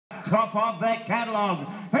top of the catalogue.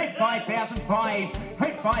 Hit 5,005.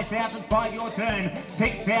 Hit 5,005, your turn.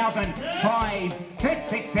 6,005. Hit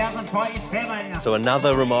 6,005, 7. So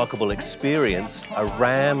another remarkable experience, a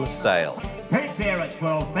ram sale. Hit there at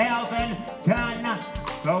 12,000. Done.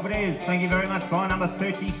 12 it is. Thank you very much. Buy number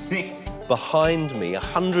 36. Behind me,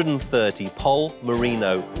 130 Poll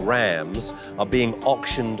Merino rams are being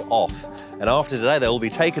auctioned off. And after today, they'll be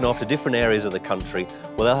taken off to different areas of the country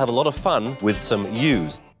where they'll have a lot of fun with some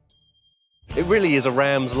ewes. It really is a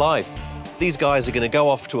ram's life. These guys are going to go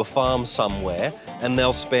off to a farm somewhere and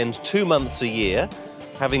they'll spend 2 months a year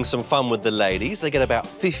having some fun with the ladies. They get about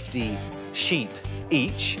 50 sheep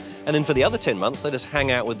each. And then for the other 10 months, they just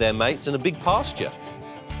hang out with their mates in a big pasture.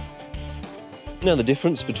 You know the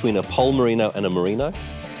difference between a Poll Merino and a Merino?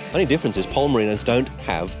 The only difference is Poll Merinos don't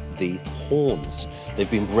have the horns.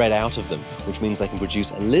 They've been bred out of them, which means they can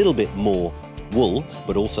produce a little bit more wool,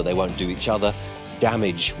 but also they won't do each other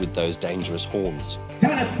damage with those dangerous horns.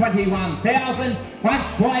 Done at 21,000. Once,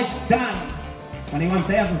 twice, done.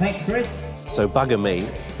 21,000, thanks, Chris. So bugger me,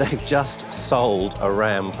 they've just sold a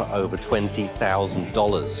ram for over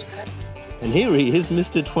 $20,000. And here he is,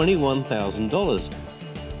 Mr. $21,000.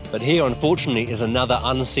 But here, unfortunately, is another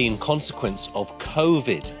unseen consequence of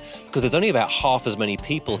COVID, because there's only about half as many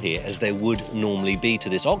people here as there would normally be to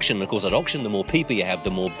this auction. And of course, at auction, the more people you have,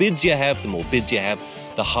 the more bids you have, the more bids you have,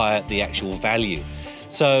 the higher the actual value.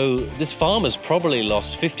 So this farmer's probably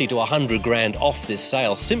lost 50 to 100 grand off this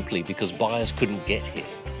sale simply because buyers couldn't get here.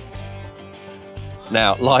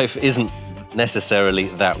 Now, life isn't necessarily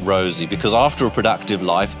that rosy, because after a productive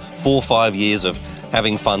life, 4 or 5 years of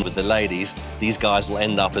having fun with the ladies, these guys will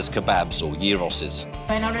end up as kebabs or gyros.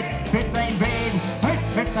 15 bid.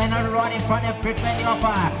 1500 right in front of 15 the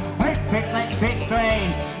offer. 15, 16,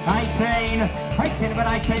 18. 18 but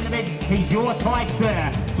 18 the bid. He's your type,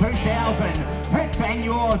 sir. 2,000. And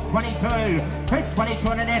yours, 22. 22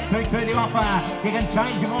 on an F22 the offer. You can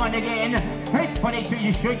change your mind again. 22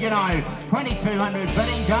 you should, you know. 2200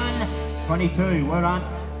 bidding done. 22, well done.